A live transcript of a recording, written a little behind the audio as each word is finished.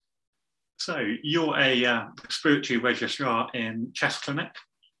So you're a respiratory registrar in chest clinic,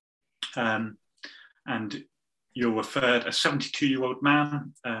 and you're referred a 72-year-old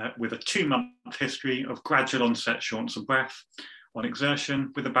man with a 2-month history of gradual onset shortness of breath on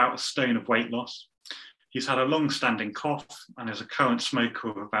exertion with about a stone of weight loss. He's had a long-standing cough and is a current smoker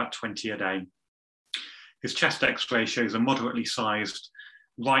of about 20 a day. His chest X-ray shows a moderately sized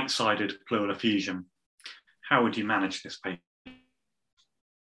right-sided pleural effusion. How would you manage this patient?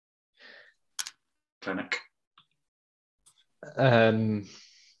 Clinic.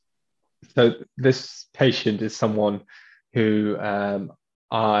 So this patient is someone who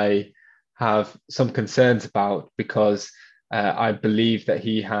I have some concerns about because I believe that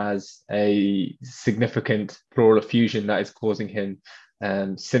he has a significant pleural effusion that is causing him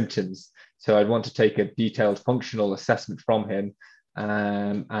symptoms. So I'd want to take a detailed functional assessment from him,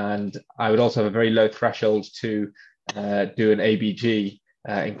 and I would also have a very low threshold to do an ABG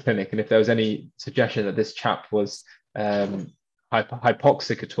in clinic. And if there was any suggestion that this chap was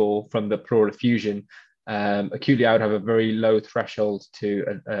hypoxic at all from the pleural effusion, acutely I would have a very low threshold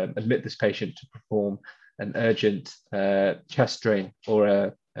to admit this patient to perform an urgent chest drain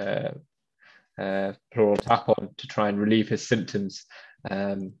or a pleural tap on to try and relieve his symptoms.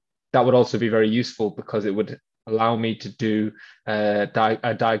 That would also be very useful because it would allow me to do a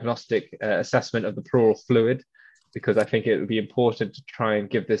diagnostic assessment of the pleural fluid, because I think it would be important to try and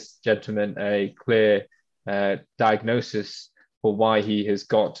give this gentleman a clear diagnosis for why he has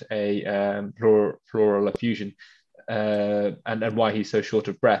got a pleural effusion and why he's so short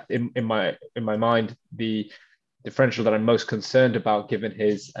of breath. In my mind, the differential that I'm most concerned about, given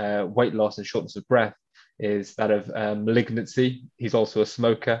his weight loss and shortness of breath, is that of malignancy. He's also a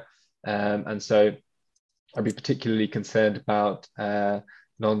smoker, and so I'd be particularly concerned about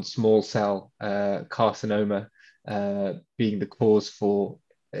non-small cell carcinoma being the cause for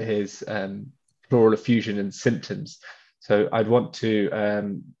his pleural effusion and symptoms. So I'd want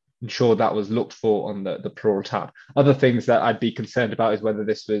to ensure that was looked for on the pleural tap. Other things that I'd be concerned about is whether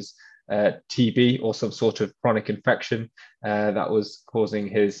this was TB or some sort of chronic infection that was causing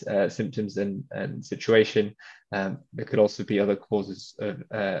his symptoms and situation. There could also be other causes of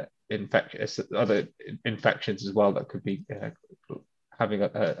other infections as well that could be having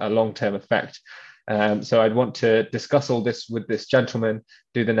a long-term effect. So I'd want to discuss all this with this gentleman,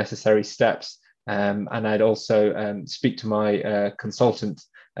 do the necessary steps, and I'd also speak to my consultant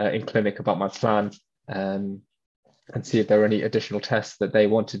in clinic about my plan and see if there are any additional tests that they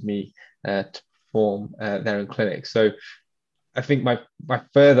wanted me to perform there in clinic. So I think my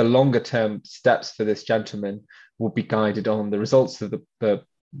further longer term steps for this gentleman will be guided on the results of the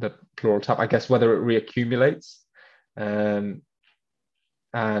pleural tap, I guess, whether it reaccumulates.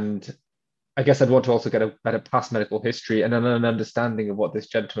 And I guess I'd want to also get a better past medical history and an understanding of what this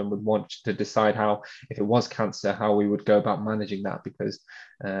gentleman would want to decide how, if it was cancer, how we would go about managing that, because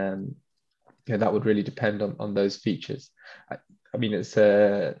that would really depend on those features. I mean,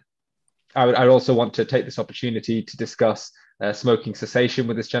 I'd also want to take this opportunity to discuss smoking cessation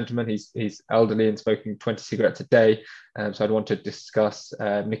with this gentleman. He's elderly and smoking 20 cigarettes a day, so I'd want to discuss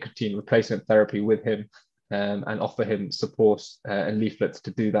nicotine replacement therapy with him and offer him support and leaflets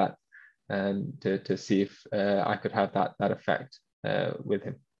to do that, to see if I could have that effect with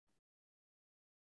him.